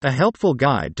A helpful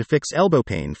guide to fix elbow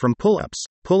pain from pull-ups,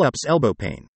 Pull-ups Elbow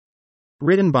Pain.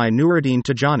 Written by Nuruddin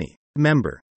Tajani.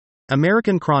 Member.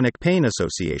 American Chronic Pain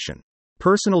Association.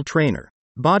 Personal trainer,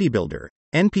 bodybuilder,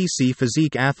 NPC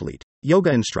physique athlete,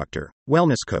 yoga instructor,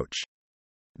 wellness coach.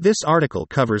 This article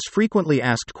covers frequently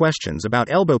asked questions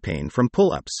about elbow pain from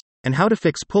pull-ups, and how to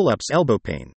fix pull-ups elbow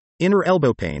pain, inner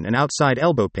elbow pain and outside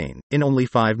elbow pain, in only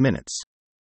 5 minutes.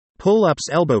 Pull-ups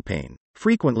elbow pain.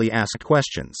 Frequently asked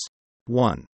questions.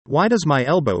 1. Why does my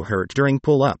elbow hurt during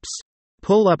pull-ups?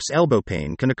 Pull-ups elbow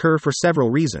pain can occur for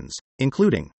several reasons,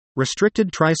 including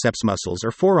restricted triceps muscles or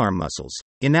forearm muscles,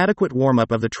 inadequate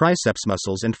warm-up of the triceps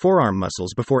muscles and forearm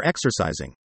muscles before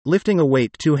exercising, lifting a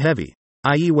weight too heavy,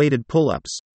 i.e. weighted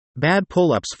pull-ups, bad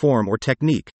pull-ups form or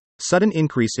technique, sudden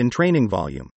increase in training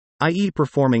volume, i.e.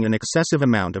 performing an excessive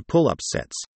amount of pull-up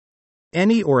sets.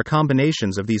 Any or a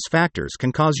combinations of these factors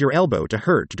can cause your elbow to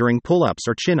hurt during pull-ups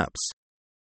or chin-ups.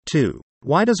 2.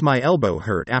 Why does my elbow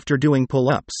hurt after doing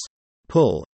pull-ups?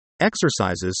 Pull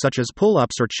exercises such as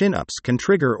pull-ups or chin-ups can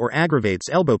trigger or aggravates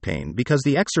elbow pain because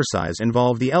the exercise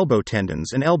involve the elbow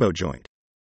tendons and elbow joint.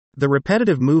 The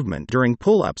repetitive movement during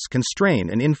pull-ups can strain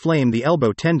and inflame the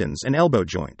elbow tendons and elbow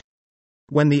joint.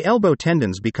 When the elbow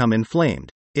tendons become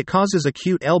inflamed, it causes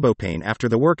acute elbow pain after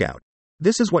the workout.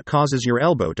 This is what causes your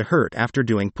elbow to hurt after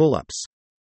doing pull-ups.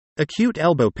 Acute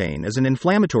elbow pain is an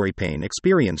inflammatory pain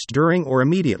experienced during or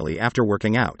immediately after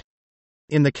working out.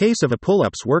 In the case of a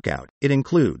pull-ups workout, it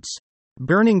includes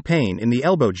burning pain in the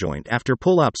elbow joint after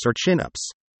pull-ups or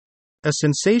chin-ups, a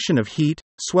sensation of heat,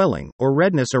 swelling, or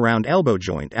redness around elbow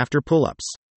joint after pull-ups,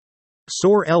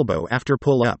 sore elbow after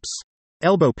pull-ups,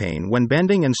 elbow pain when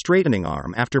bending and straightening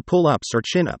arm after pull-ups or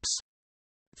chin-ups.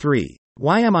 3.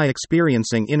 Why am I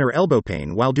experiencing inner elbow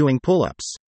pain while doing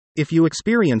pull-ups? If you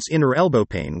experience inner elbow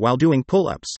pain while doing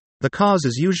pull-ups, the cause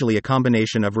is usually a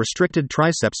combination of restricted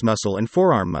triceps muscle and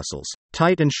forearm muscles,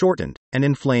 tight and shortened, and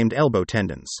inflamed elbow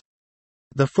tendons.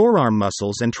 The forearm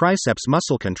muscles and triceps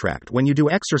muscle contract when you do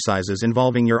exercises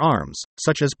involving your arms,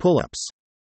 such as pull-ups.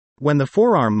 When the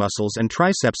forearm muscles and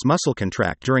triceps muscle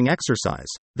contract during exercise,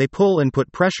 they pull and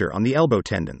put pressure on the elbow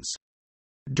tendons.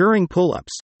 During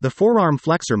pull-ups, the forearm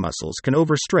flexor muscles can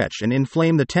overstretch and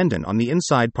inflame the tendon on the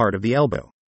inside part of the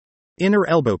elbow. Inner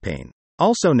elbow pain,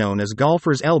 also known as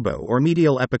golfer's elbow or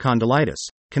medial epicondylitis,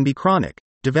 can be chronic,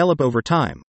 develop over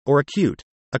time, or acute,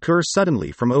 occur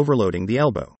suddenly from overloading the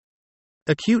elbow.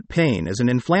 Acute pain is an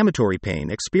inflammatory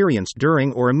pain experienced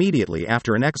during or immediately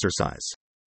after an exercise.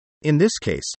 In this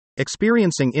case,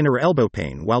 experiencing inner elbow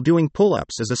pain while doing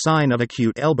pull-ups is a sign of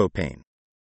acute elbow pain.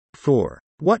 4.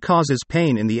 What causes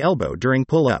pain in the elbow during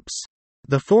pull-ups?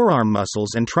 The forearm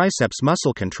muscles and triceps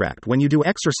muscle contract when you do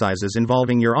exercises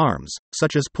involving your arms,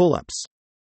 such as pull-ups.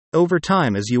 Over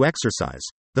time as you exercise,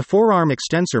 the forearm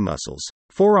extensor muscles,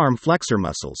 forearm flexor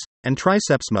muscles, and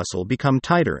triceps muscle become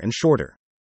tighter and shorter.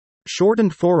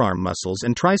 Shortened forearm muscles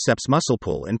and triceps muscle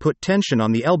pull and put tension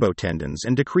on the elbow tendons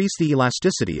and decrease the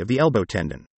elasticity of the elbow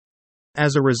tendon.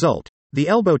 As a result, the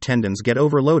elbow tendons get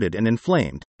overloaded and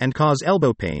inflamed, and cause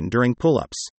elbow pain during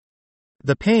pull-ups.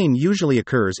 The pain usually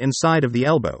occurs inside of the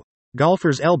elbow,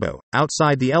 golfer's elbow,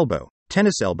 outside the elbow,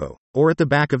 tennis elbow, or at the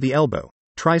back of the elbow,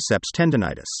 triceps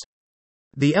tendinitis.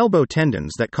 The elbow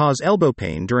tendons that cause elbow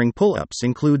pain during pull-ups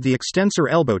include the extensor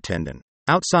elbow tendon,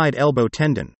 outside elbow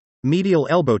tendon, medial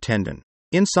elbow tendon,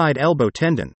 inside elbow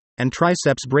tendon, and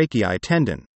triceps brachii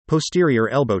tendon, posterior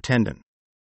elbow tendon.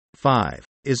 5.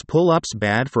 Is pull-ups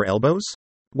bad for elbows?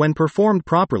 When performed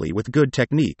properly with good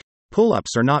technique,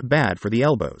 pull-ups are not bad for the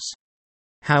elbows.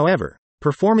 However,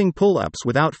 performing pull-ups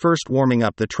without first warming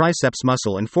up the triceps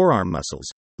muscle and forearm muscles,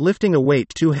 lifting a weight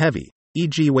too heavy,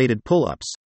 e.g. weighted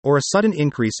pull-ups, or a sudden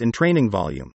increase in training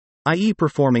volume, i.e.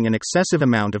 performing an excessive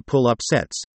amount of pull-up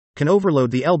sets, can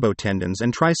overload the elbow tendons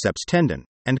and triceps tendon,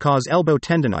 and cause elbow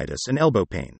tendinitis and elbow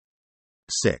pain.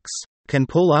 6. Can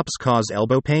pull-ups cause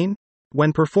elbow pain?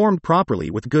 When performed properly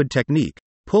with good technique,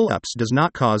 pull-ups does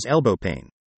not cause elbow pain.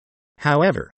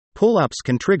 However, pull-ups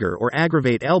can trigger or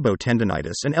aggravate elbow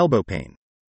tendinitis and elbow pain.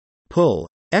 Pull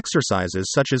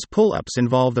exercises such as pull-ups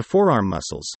involve the forearm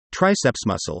muscles, triceps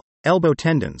muscle, elbow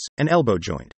tendons, and elbow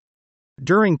joint.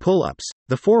 During pull-ups,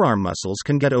 the forearm muscles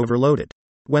can get overloaded.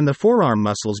 When the forearm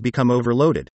muscles become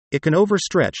overloaded, it can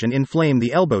overstretch and inflame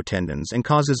the elbow tendons and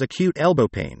causes acute elbow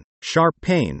pain, sharp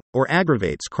pain, or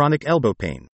aggravates chronic elbow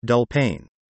pain, dull pain.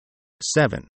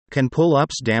 7. Can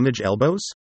pull-ups damage elbows?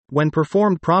 When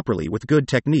performed properly with good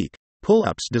technique,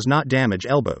 pull-ups does not damage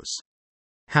elbows.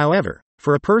 However,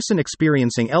 for a person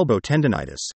experiencing elbow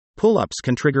tendinitis, pull-ups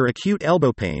can trigger acute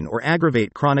elbow pain or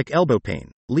aggravate chronic elbow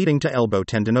pain, leading to elbow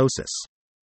tendinosis.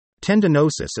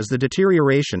 Tendinosis is the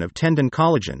deterioration of tendon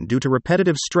collagen due to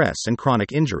repetitive stress and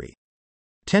chronic injury.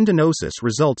 Tendinosis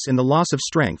results in the loss of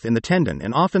strength in the tendon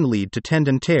and often lead to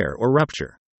tendon tear or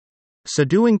rupture. So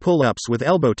doing pull-ups with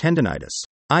elbow tendinitis,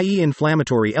 i.e.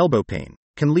 inflammatory elbow pain,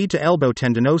 can lead to elbow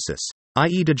tendinosis,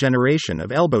 i.e. degeneration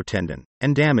of elbow tendon,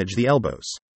 and damage the elbows.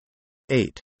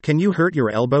 8. Can you hurt your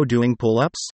elbow doing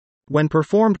pull-ups? When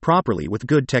performed properly with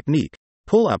good technique,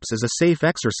 pull-ups is a safe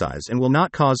exercise and will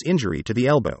not cause injury to the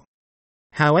elbow.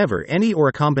 However, any or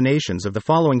combinations of the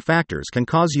following factors can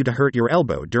cause you to hurt your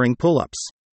elbow during pull-ups.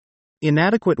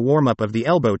 Inadequate warm-up of the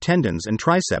elbow tendons and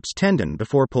triceps tendon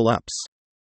before pull-ups.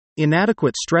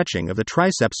 Inadequate stretching of the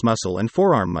triceps muscle and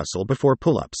forearm muscle before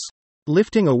pull-ups.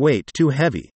 Lifting a weight too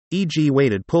heavy, e.g.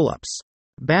 weighted pull-ups.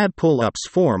 Bad pull-ups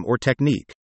form or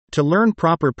technique. To learn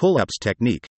proper pull-ups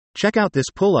technique, check out this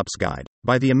pull-ups guide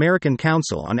by the American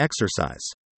Council on Exercise.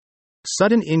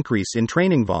 Sudden increase in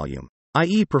training volume,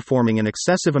 i.e. performing an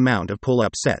excessive amount of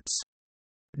pull-up sets.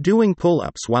 Doing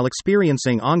pull-ups while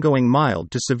experiencing ongoing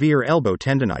mild to severe elbow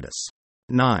tendinitis.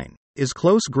 9. Is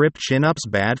close grip chin-ups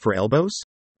bad for elbows?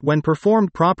 When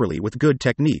performed properly with good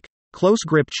technique, close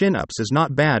grip chin-ups is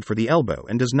not bad for the elbow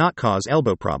and does not cause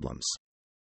elbow problems.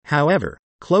 However,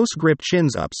 close grip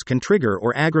chin-ups can trigger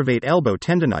or aggravate elbow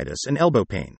tendinitis and elbow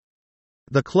pain.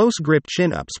 The close grip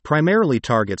chin-ups primarily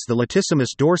targets the latissimus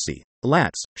dorsi,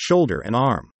 lats, shoulder and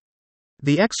arm.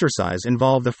 The exercise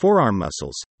involve the forearm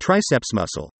muscles, triceps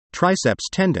muscle, triceps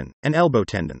tendon, and elbow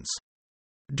tendons.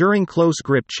 During close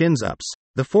grip chin-ups,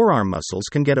 the forearm muscles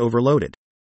can get overloaded.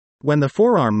 When the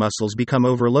forearm muscles become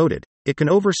overloaded, it can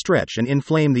overstretch and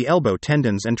inflame the elbow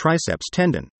tendons and triceps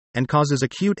tendon, and causes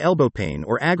acute elbow pain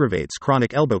or aggravates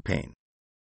chronic elbow pain.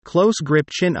 Close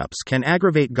grip chin-ups can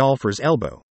aggravate golfer's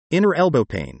elbow, inner elbow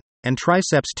pain, and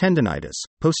triceps tendinitis,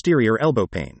 posterior elbow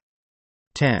pain.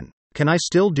 10. Can I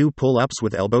still do pull-ups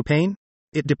with elbow pain?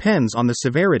 It depends on the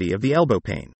severity of the elbow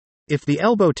pain. If the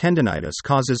elbow tendinitis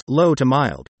causes low to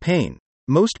mild pain,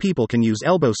 most people can use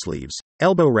elbow sleeves,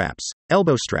 elbow wraps,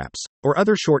 elbow straps, or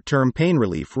other short-term pain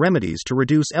relief remedies to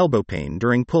reduce elbow pain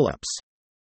during pull-ups.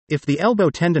 If the elbow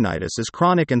tendinitis is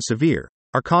chronic and severe,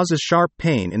 or causes sharp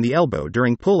pain in the elbow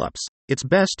during pull-ups, it's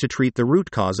best to treat the root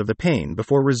cause of the pain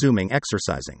before resuming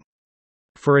exercising.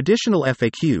 For additional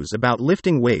FAQs about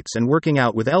lifting weights and working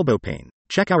out with elbow pain,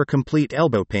 check our complete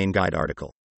elbow pain guide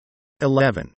article.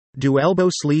 11. Do elbow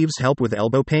sleeves help with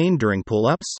elbow pain during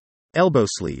pull-ups? Elbow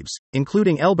sleeves,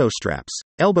 including elbow straps,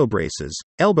 elbow braces,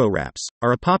 elbow wraps,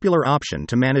 are a popular option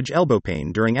to manage elbow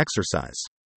pain during exercise.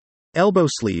 Elbow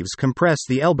sleeves compress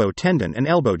the elbow tendon and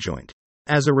elbow joint.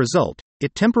 As a result,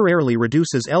 it temporarily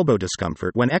reduces elbow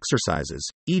discomfort when exercises,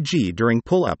 e.g. during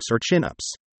pull-ups or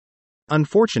chin-ups.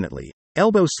 Unfortunately,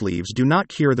 elbow sleeves do not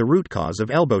cure the root cause of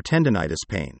elbow tendinitis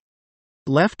pain.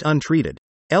 Left untreated,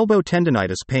 elbow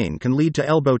tendinitis pain can lead to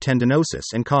elbow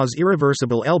tendinosis and cause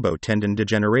irreversible elbow tendon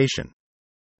degeneration.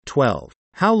 12.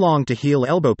 How long to heal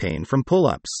elbow pain from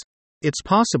pull-ups? It's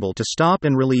possible to stop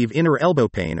and relieve inner elbow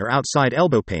pain or outside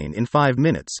elbow pain in 5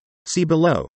 minutes, see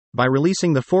below, by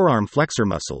releasing the forearm flexor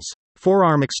muscles,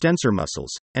 forearm extensor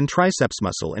muscles, and triceps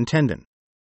muscle and tendon.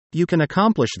 You can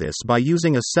accomplish this by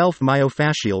using a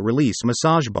self-myofascial release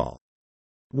massage ball.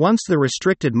 Once the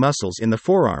restricted muscles in the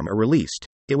forearm are released,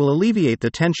 it will alleviate the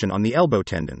tension on the elbow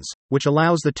tendons, which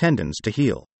allows the tendons to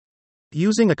heal.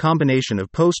 Using a combination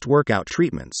of post-workout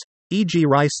treatments, e.g.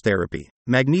 rice therapy,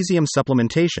 magnesium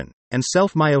supplementation, and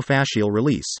self-myofascial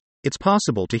release, it's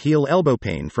possible to heal elbow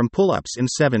pain from pull-ups in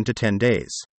 7 to 10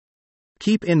 days.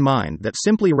 Keep in mind that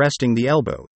simply resting the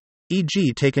elbow,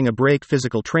 e.g. taking a break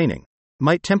physical training,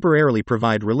 might temporarily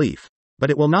provide relief, but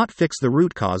it will not fix the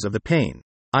root cause of the pain,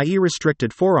 i.e.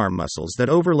 restricted forearm muscles that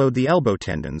overload the elbow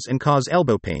tendons and cause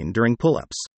elbow pain during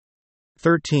pull-ups.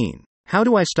 13. How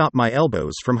do I stop my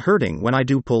elbows from hurting when I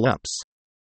do pull-ups?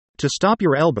 To stop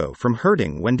your elbow from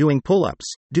hurting when doing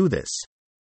pull-ups, do this.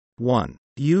 1.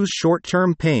 Use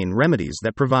short-term pain remedies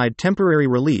that provide temporary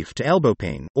relief to elbow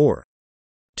pain, or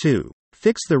 2.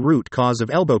 Fix the root cause of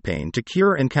elbow pain to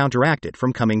cure and counteract it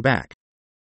from coming back.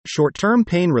 Short-term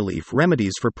pain relief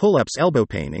remedies for pull-ups elbow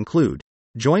pain include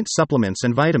joint supplements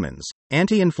and vitamins,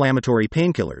 anti-inflammatory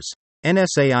painkillers,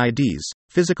 NSAIDs,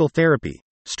 physical therapy,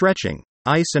 stretching,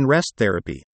 ice and rest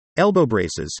therapy, elbow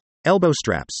braces, elbow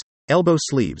straps, elbow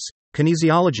sleeves,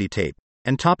 kinesiology tape,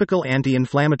 and topical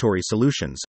anti-inflammatory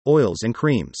solutions, oils and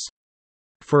creams.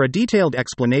 For a detailed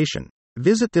explanation,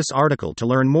 visit this article to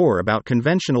learn more about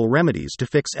conventional remedies to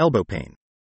fix elbow pain.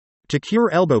 To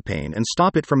cure elbow pain and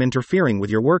stop it from interfering with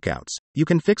your workouts, you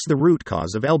can fix the root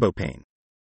cause of elbow pain.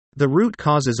 The root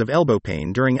causes of elbow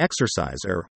pain during exercise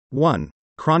are 1.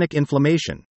 Chronic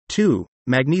inflammation, 2.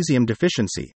 Magnesium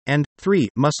deficiency, and 3.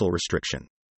 Muscle restriction.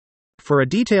 For a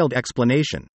detailed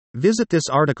explanation, visit this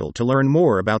article to learn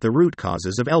more about the root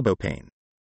causes of elbow pain.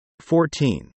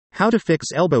 14. How to fix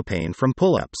elbow pain from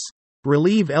pull-ups.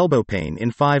 Relieve elbow pain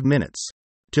in 5 minutes.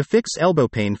 To fix elbow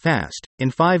pain fast,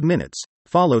 in 5 minutes,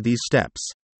 follow these steps.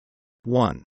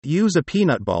 1. Use a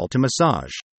peanut ball to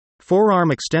massage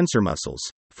forearm extensor muscles,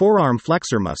 forearm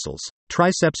flexor muscles,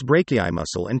 triceps brachii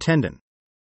muscle and tendon.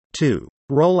 2.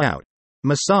 Roll out.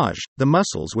 Massage the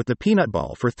muscles with the peanut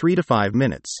ball for 3 to 5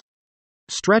 minutes.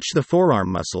 Stretch the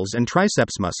forearm muscles and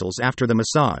triceps muscles after the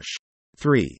massage.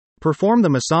 3. Perform the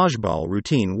massage ball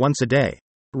routine once a day.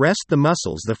 Rest the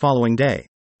muscles the following day.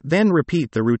 Then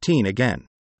repeat the routine again.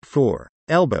 4.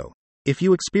 Elbow. If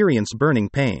you experience burning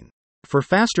pain. For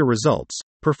faster results,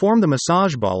 perform the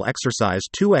massage ball exercise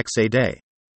 2x a day.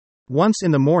 Once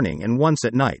in the morning and once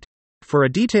at night. For a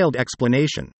detailed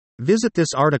explanation, visit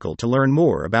this article to learn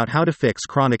more about how to fix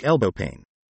chronic elbow pain.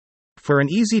 For an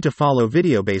easy-to-follow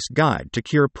video-based guide to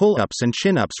cure pull-ups and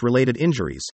chin-ups related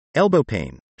injuries, elbow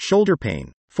pain, shoulder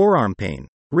pain, forearm pain,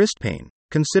 wrist pain,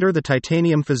 consider the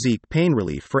Titanium Physique Pain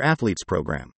Relief for Athletes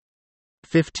program.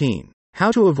 15.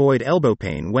 How to avoid elbow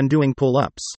pain when doing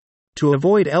pull-ups. To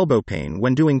avoid elbow pain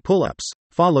when doing pull-ups,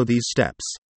 follow these steps.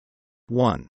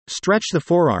 1. Stretch the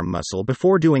forearm muscle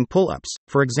before doing pull-ups,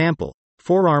 for example,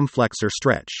 forearm flexor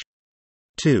stretch.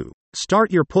 2.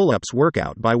 Start your pull-ups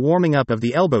workout by warming up of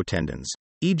the elbow tendons,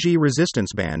 e.g.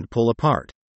 resistance band pull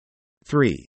apart.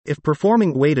 3. If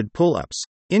performing weighted pull-ups,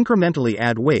 incrementally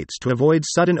add weights to avoid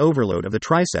sudden overload of the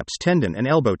triceps tendon and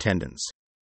elbow tendons.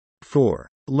 4.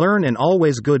 Learn an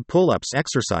always good pull-ups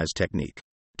exercise technique.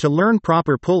 To learn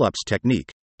proper pull-ups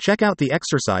technique, check out the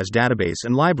exercise database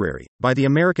and library by the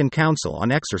American Council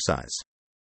on Exercise.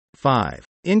 5.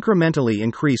 Incrementally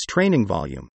increase training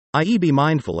volume, i.e. be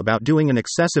mindful about doing an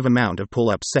excessive amount of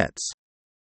pull-up sets.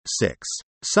 6.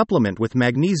 Supplement with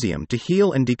magnesium to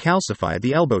heal and decalcify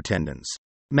the elbow tendons.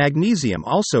 Magnesium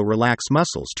also relax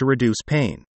muscles to reduce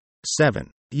pain. 7.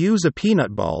 Use a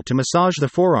peanut ball to massage the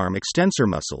forearm extensor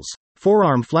muscles,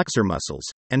 forearm flexor muscles,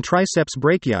 and triceps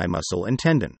brachii muscle and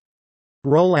tendon.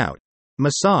 Roll out.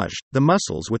 Massage the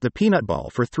muscles with the peanut ball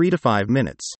for 3 to 5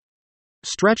 minutes.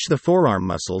 Stretch the forearm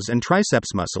muscles and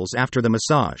triceps muscles after the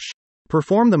massage.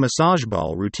 Perform the massage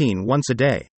ball routine once a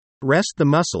day. Rest the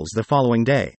muscles the following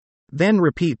day. Then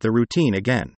repeat the routine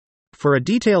again. For a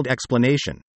detailed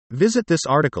explanation, visit this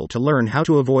article to learn how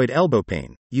to avoid elbow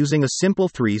pain using a simple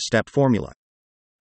 3-step formula.